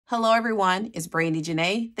Hello everyone, it's Brandi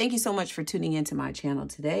Janei. Thank you so much for tuning into my channel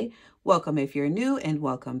today. Welcome if you're new and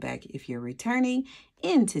welcome back if you're returning.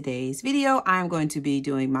 In today's video, I'm going to be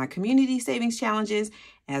doing my community savings challenges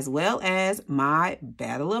as well as my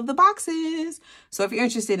battle of the boxes. So if you're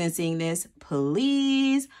interested in seeing this,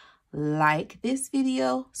 please like this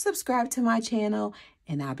video, subscribe to my channel,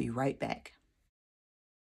 and I'll be right back.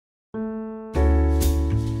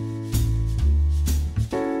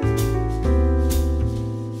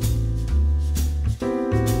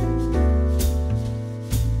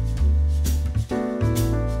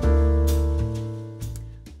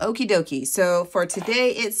 Okie dokie. So for today,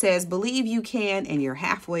 it says, Believe You Can and You're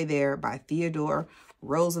Halfway There by Theodore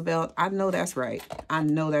Roosevelt. I know that's right. I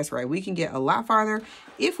know that's right. We can get a lot farther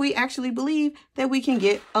if we actually believe that we can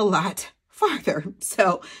get a lot farther.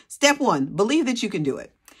 So step one, believe that you can do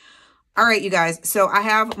it. All right, you guys. So I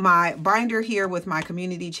have my binder here with my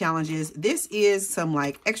community challenges. This is some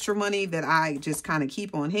like extra money that I just kind of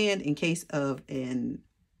keep on hand in case of an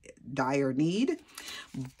dire need.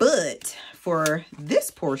 But for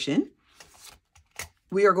this portion,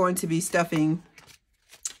 we are going to be stuffing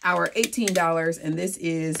our $18,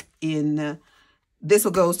 and this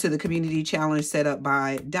will goes to the community challenge set up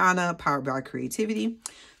by Donna, powered by creativity.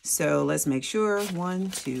 So let's make sure 1,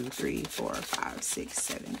 2, 3, 4, 5, 6,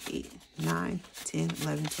 7, 8, 9, 10,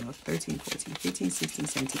 11, 12, 13, 14, 15, 16,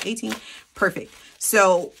 17, 18. Perfect.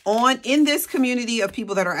 So in this community of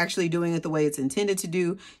people that are actually doing it the way it's intended to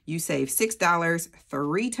do, you save $6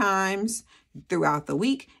 3 times throughout the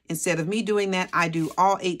week. Instead of me doing that, I do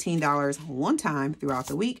all $18 one time throughout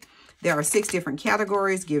the week. There are 6 different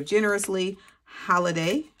categories: give generously,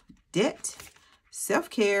 holiday, debt,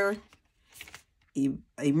 self-care,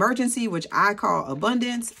 emergency, which I call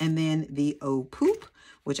abundance, and then the poop,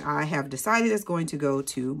 which I have decided is going to go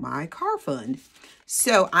to my car fund.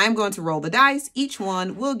 So I'm going to roll the dice. Each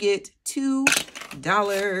one will get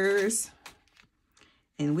 $2,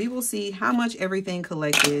 and we will see how much everything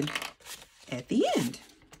collected at the end.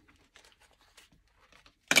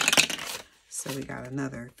 So we got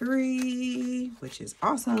another 3, which is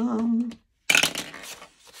awesome.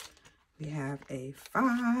 We have a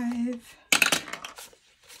 5.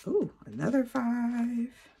 Ooh, another 5.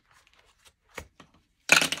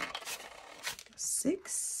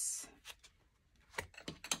 6.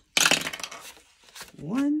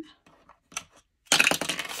 1.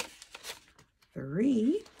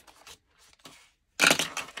 3.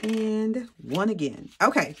 And 1 again.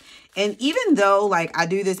 Okay. And even though like I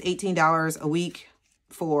do this $18 a week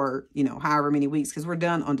for, however many weeks, because we're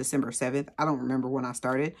done on December 7th. I don't remember when I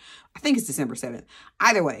started. I think it's December 7th.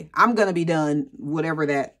 Either way, I'm going to be done whatever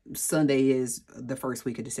that Sunday is, the first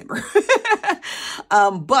week of December.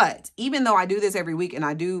 But even though I do this every week and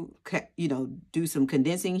I do, do some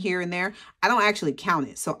condensing here and there, I don't actually count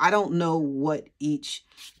it. So I don't know what each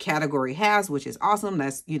category has, which is awesome.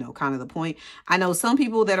 That's, kind of the point. I know some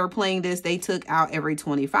people that are playing this, they took out every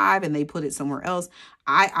 25 and they put it somewhere else.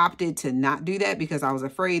 I opted to not do that because I was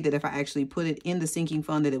afraid that if I actually put it in the sinking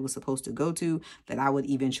fund that it was supposed to go to, that I would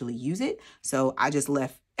eventually use it. So I just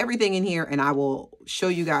left everything in here, and I will show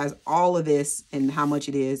you guys all of this and how much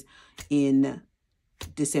it is in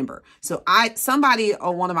December. So somebody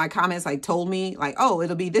on one of my comments told me oh,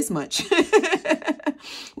 it'll be this much,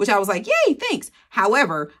 which I was like, yay, thanks.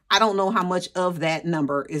 However, I don't know how much of that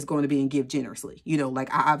number is going to be in give generously.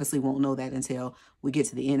 I obviously won't know that until we get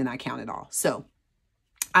to the end and I count it all. So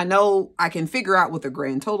I know I can figure out what the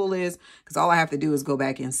grand total is because all I have to do is go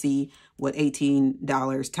back and see what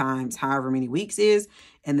 $18 times however many weeks is.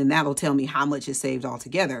 And then that'll tell me how much is saved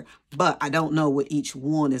altogether. But I don't know what each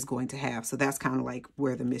one is going to have. So that's kind of like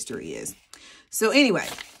where the mystery is. So anyway,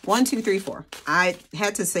 1, 2, 3, 4. I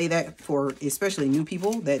had to say that for especially new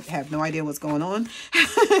people that have no idea what's going on.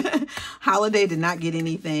 Holiday did not get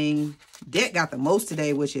anything. Debt got the most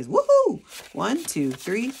today, which is woohoo. 1, 2,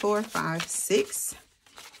 3, 4, 5, 6.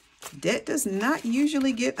 Debt does not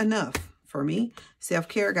usually get enough for me.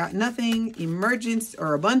 Self-care got nothing. Emergency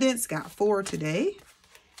or abundance got 4 today.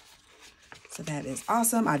 So that is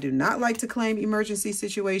awesome. I do not like to claim emergency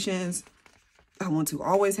situations. I want to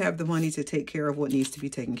always have the money to take care of what needs to be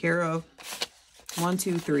taken care of. 1,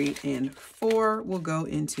 2, 3, and 4 will go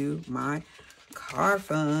into my car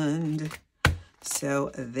fund.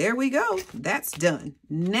 So there we go. That's done.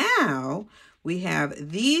 Now we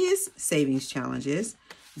have these savings challenges.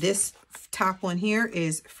 This top one here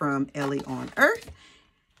is from Ellie on Earth.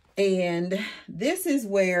 And this is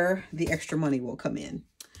where the extra money will come in.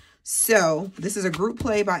 So this is a group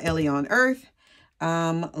play by Ellie on Earth.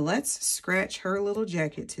 Let's scratch her little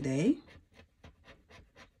jacket today.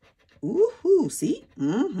 Ooh, see?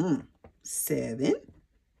 7,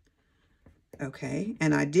 Okay,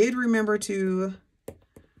 and I did remember to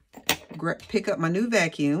pick up my new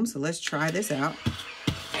vacuum, so let's try this out.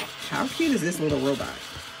 How cute is this little robot?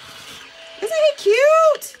 Isn't he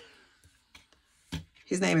cute?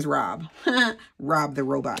 His name is Rob. Rob the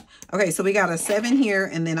robot. Okay, so we got a 7 here,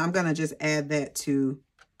 and then I'm going to just add that to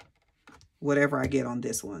whatever I get on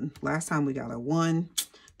this one. Last time we got a 1.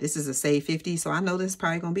 This is a save 50, so I know this is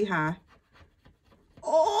probably going to be high.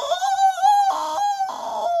 Oh,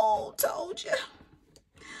 told you.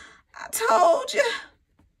 I told you.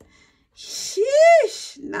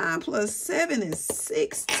 Sheesh. 9 plus 7 is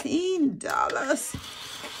 $16.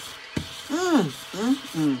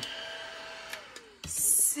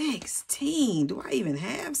 16. Do I even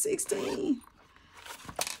have 16?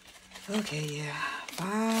 Okay, yeah.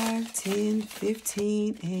 5, 10,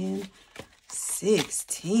 15, and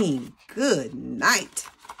 16. Good night.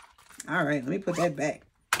 All right, let me put that back.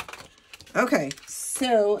 Okay,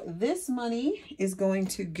 so this money is going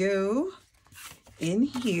to go in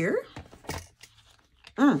here.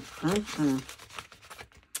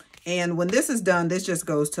 And when this is done, this just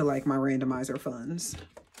goes to like my randomizer funds.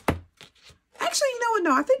 Actually, you know what?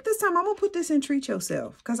 No, I think this time I'm going to put this in Treat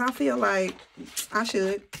Yourself because I feel like I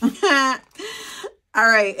should. All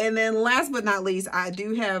right. And then last but not least, I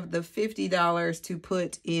do have the $50 to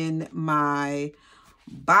put in my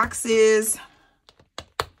boxes,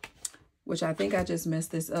 which I think I just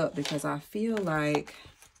messed this up because I feel like,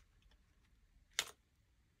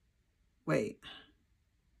 wait.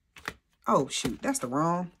 Oh, shoot. That's the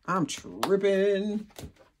wrong. I'm tripping.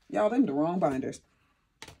 Y'all, them the wrong binders.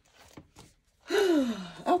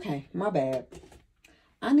 Okay, my bad.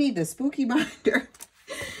 I need the spooky binder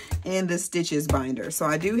and the stitches binder. So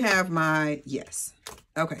I do have my, yes.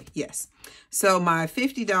 Okay, yes. So my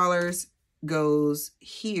 $50 goes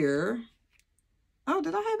here. Oh,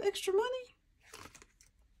 did I have extra money?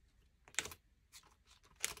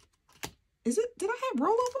 Is it, did I have rollover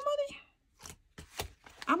money?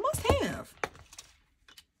 I must have.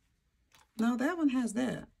 No, that one has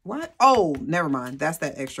that. What? Oh, never mind. That's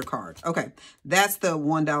that extra card. Okay. That's the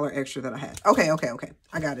 $1 extra that I had. Okay, okay, okay.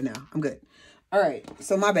 I got it now. I'm good. All right.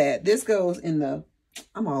 So my bad. This goes in the,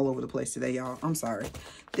 I'm all over the place today, y'all. I'm sorry.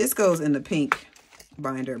 This goes in the pink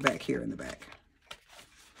binder back here in the back.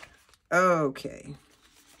 Okay.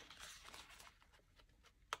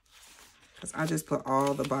 Because I just put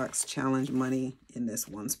all the box challenge money in this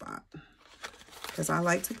one spot. Because I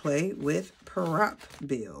like to play with prop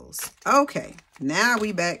bills. Okay, now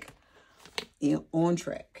we back on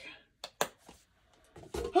track.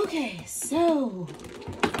 Okay, so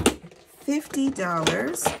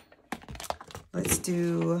 $50. Let's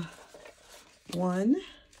do 1,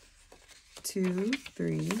 2,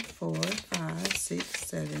 3, 4, 5, 6,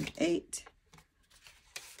 7, 8,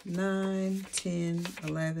 9, 10,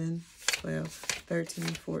 11, 12, 13,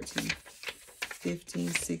 14, 15,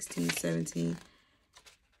 16, 17,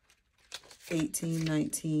 18,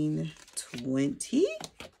 19, 20,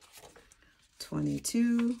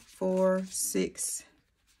 22, 4, 6,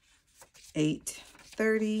 8,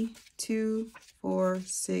 30, 2, 4,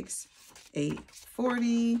 6, 8,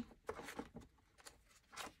 40,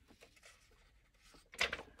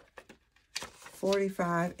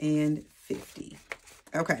 45, and 50.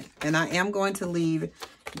 Okay, and I am going to leave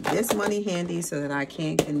this money handy so that I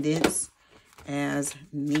can condense as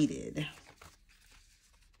needed.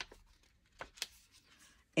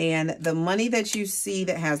 And the money that you see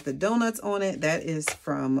that has the donuts on it, that is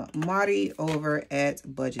from Marty over at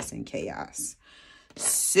Budgets and Chaos.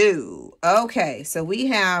 So, okay, so we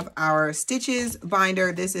have our stitches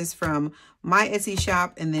binder. This is from my Etsy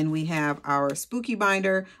shop. And then we have our spooky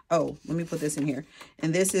binder. Oh, let me put this in here.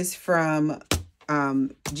 And this is from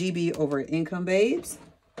GB over at Income Babes.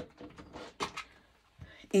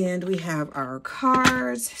 And we have our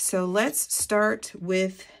cards. So let's start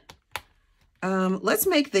with, let's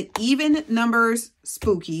make the even numbers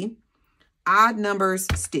spooky, odd numbers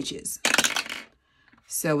stitches.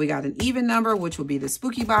 So we got an even number, which will be the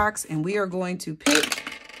spooky box, and we are going to pick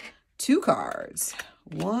 2 cards,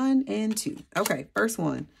 1 and 2. Okay, first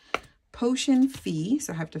one, potion fee.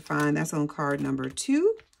 So I have to find, that's on card number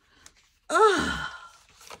 2. Ugh.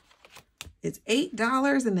 It's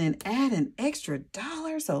 $8 and then add an extra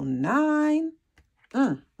 $1, so $9.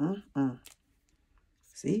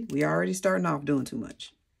 See, we already starting off doing too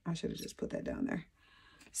much. I should have just put that down there.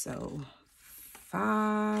 So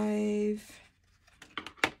 5.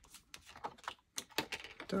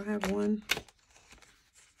 Do I have 1?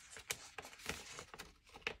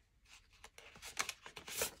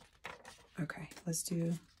 Okay, let's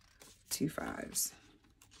do 2 5s.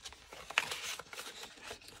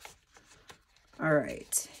 All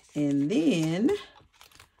right, And then,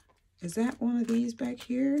 is that one of these back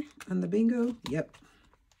here on the bingo? Yep.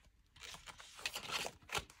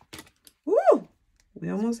 Woo! We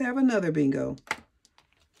almost have another bingo.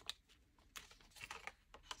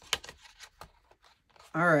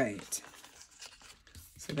 All right.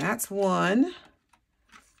 So that's one.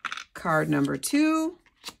 Card number 2.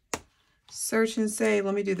 Search and save.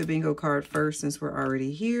 Let me do the bingo card first since we're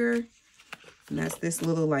already here. And that's this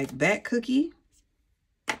little like bat cookie.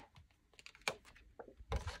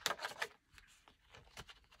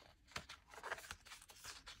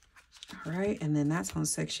 All right, and then that's on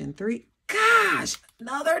section 3. Gosh,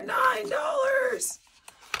 another $9.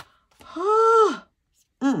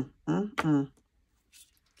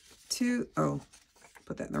 Oh,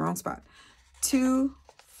 put that in the wrong spot. 2,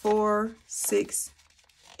 4, 6,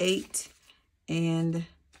 8, and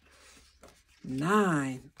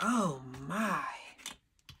 9. Oh my.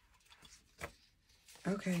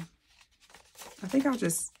 Okay. I think I'll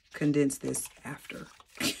just condense this after.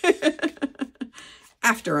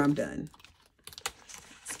 After I'm done.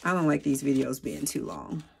 I don't like these videos being too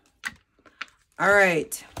long. All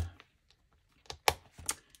right.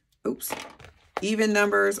 Oops. Even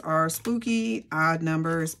numbers are spooky. Odd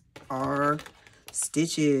numbers are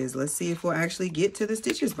stitches. Let's see if we'll actually get to the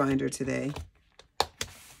stitches binder today.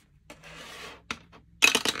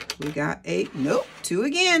 We got 8. Nope. 2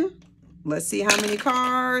 again. Let's see how many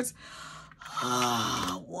cards.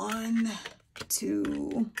 1,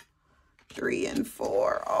 2, 3, and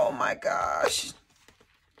 4. Oh my gosh.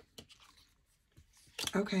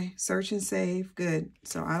 Okay, search and save. Good.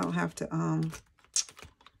 So I don't have to,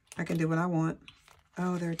 I can do what I want.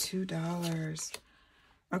 Oh, they're $2.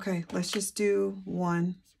 Okay, let's just do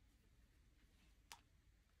 1.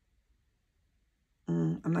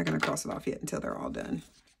 I'm not going to cross it off yet until they're all done.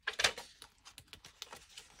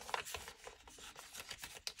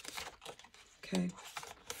 Okay,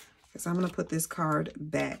 because I'm going to put this card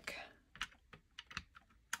back.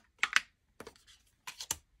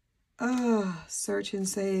 Search and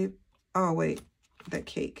save. Oh, wait, that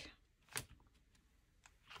cake.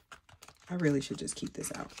 I really should just keep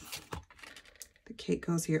this out. The cake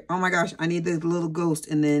goes here. Oh my gosh, I need the little ghost,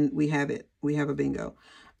 and then we have it. We have a bingo.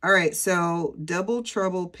 All right, so Double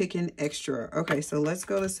Trouble Picking Extra. Okay, so let's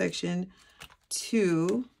go to section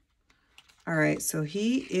 2. All right, so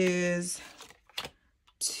he is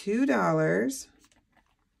 $2.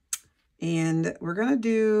 And we're going to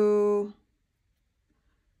do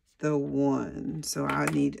the 1. So I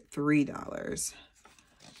need $3.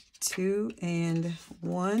 2 and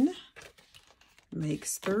 1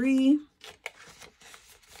 makes 3.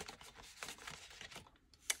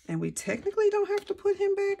 And we technically don't have to put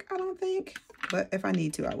him back, I don't think. But if I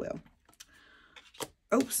need to, I will.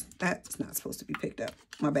 Oops, that's not supposed to be picked up.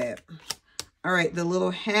 My bad. All right, the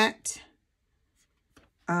little hat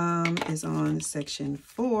is on section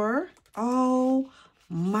 4. Oh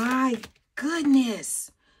my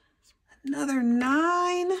goodness. Another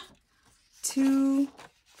 9. 2,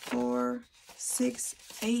 4, 6,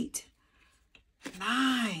 8,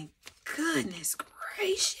 9. Goodness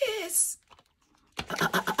gracious.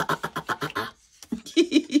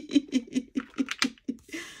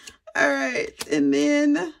 All right, and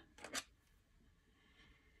then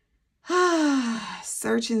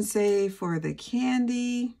search and save for the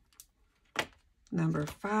candy. Number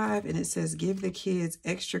 5, and it says give the kids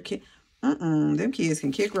extra them kids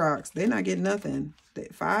can kick rocks. They're not getting nothing.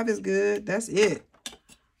 5 is good. That's it.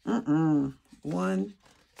 1,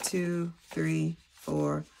 2, 3,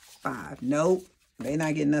 4, 5. Nope. They're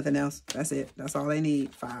not getting nothing else. That's it. That's all they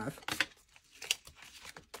need. 5.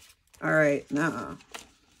 All right. Nuh-uh.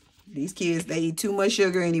 These kids, they eat too much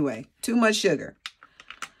sugar anyway. Too much sugar.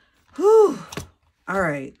 Whew. All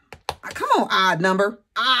right. Come on, odd number.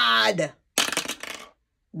 Odd.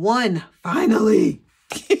 1. Finally.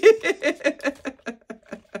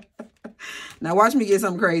 Now watch me get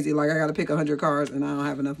something crazy. Like I got to pick 100 cards and I don't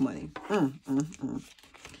have enough money.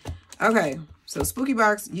 Okay. So spooky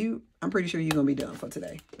box, I'm pretty sure you're going to be done for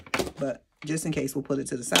today. But just in case, we'll put it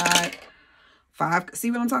to the side. 5.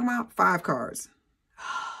 See what I'm talking about? 5 cards.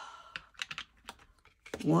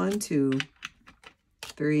 1, 2,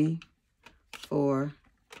 3, 4,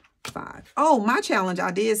 5. Oh, my challenge,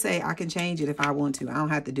 I did say I can change it if I want to. I don't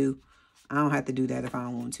have to do that if I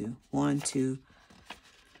don't want to. 1, 2,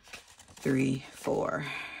 3, 4,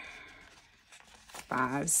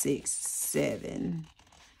 5, 6, 7,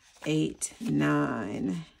 8,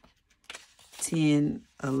 9, 10,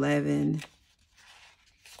 11,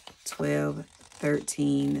 12,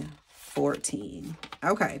 13, 14.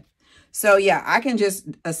 Okay. So yeah, I can just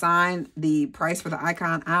assign the price for the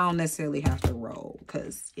icon. I don't necessarily have to roll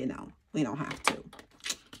because, you know, we don't have to.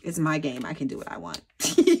 It's my game. I can do what I want.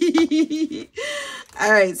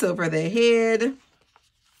 All right, so for the head,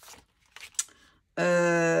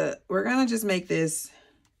 we're gonna just make this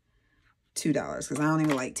 $2 because I don't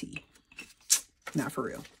even like tea. Not for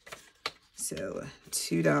real. So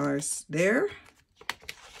 $2 there.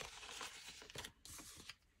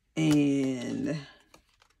 And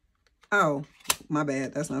oh, my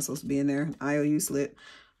bad. That's not supposed to be in there. IOU slip.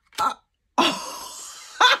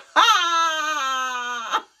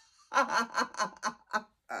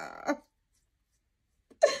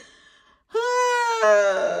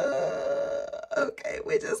 Okay,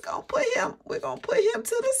 we're just gonna put him. We're gonna put him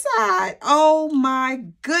to the side. Oh my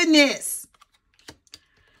goodness.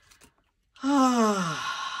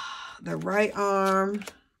 The right arm.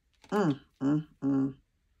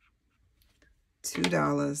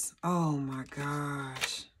 $2. Oh my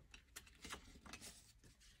gosh.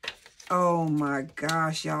 Oh my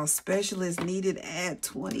gosh, y'all. Specialist needed at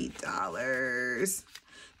 $20.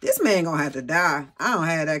 This man gonna have to die. I don't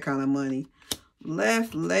have that kind of money.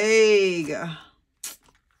 Left leg.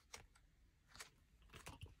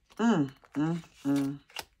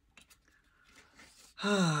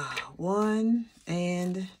 1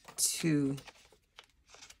 and 2.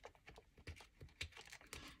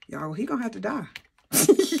 Y'all, he gonna have to die.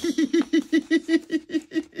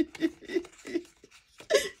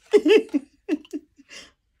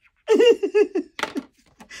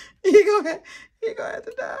 He gonna have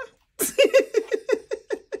to die.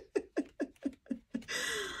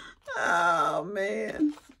 Oh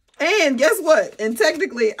man. And guess what? And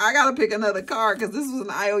technically I gotta pick another card because this was an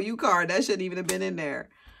IOU card. That shouldn't even have been in there.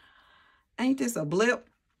 Ain't this a blip?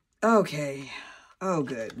 Okay. Oh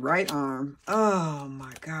good. Right arm. Oh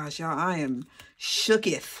my gosh, y'all. I am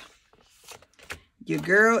shooketh. Your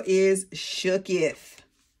girl is shooketh.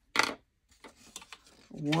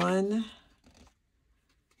 1,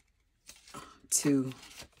 2.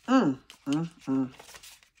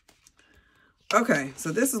 Okay,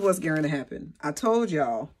 so this is what's going to happen. I told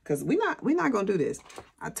y'all, because we're not going to do this.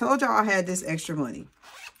 I told y'all I had this extra money.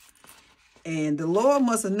 And the Lord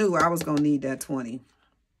must have knew I was going to need that 20.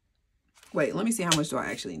 Wait, let me see how much do I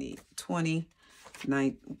actually need. 20,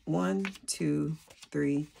 9, 1, 2,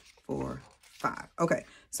 3, 4, 5. Okay,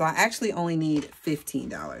 so I actually only need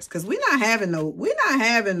 $15 because we're not having no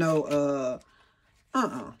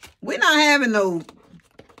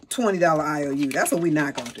 $20 IOU. That's what we're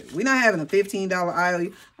not going to do. We're not having a $15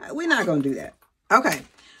 IOU. We're not going to do that. Okay.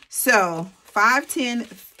 So 5, 10,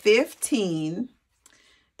 15.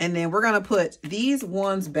 And then we're going to put these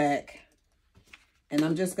ones back. And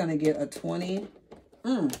I'm just going to get a 20.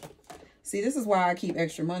 See, this is why I keep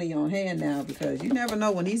extra money on hand now, because you never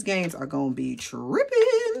know when these games are going to be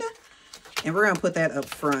tripping. And we're going to put that up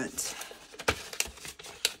front,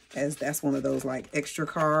 as that's one of those like extra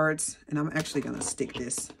cards. And I'm actually going to stick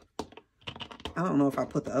this. I don't know if I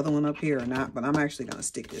put the other one up here or not, but I'm actually going to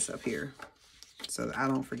stick this up here so that I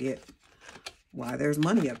don't forget why there's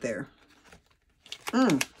money up there.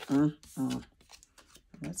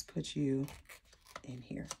 Let's put you in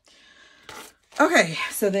here. Okay,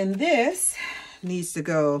 so then this needs to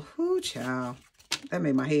go. Ooh, child. That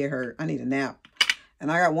made my head hurt. I need a nap. And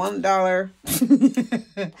I got $1. $1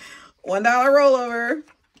 rollover.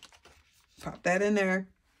 Pop that in there.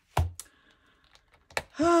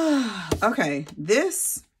 Okay,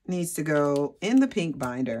 this needs to go in the pink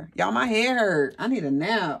binder. Y'all, my hair hurt. I need a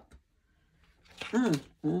nap.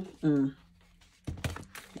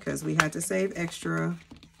 Because we had to save extra.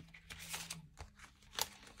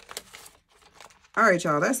 All right,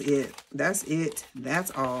 y'all, that's it. That's it.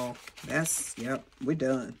 That's all. Yep, we're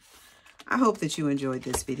done. I hope that you enjoyed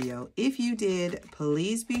this video. If you did,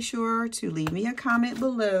 please be sure to leave me a comment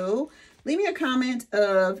below. Leave me a comment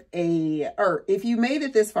or if you made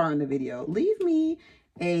it this far in the video, leave me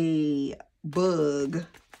a bug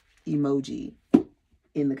emoji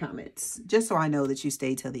in the comments, just so I know that you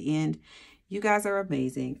stayed till the end. You guys are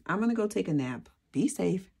amazing. I'm going to go take a nap. Be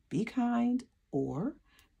safe, be kind, or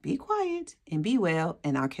be quiet and be well,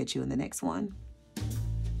 and I'll catch you in the next one.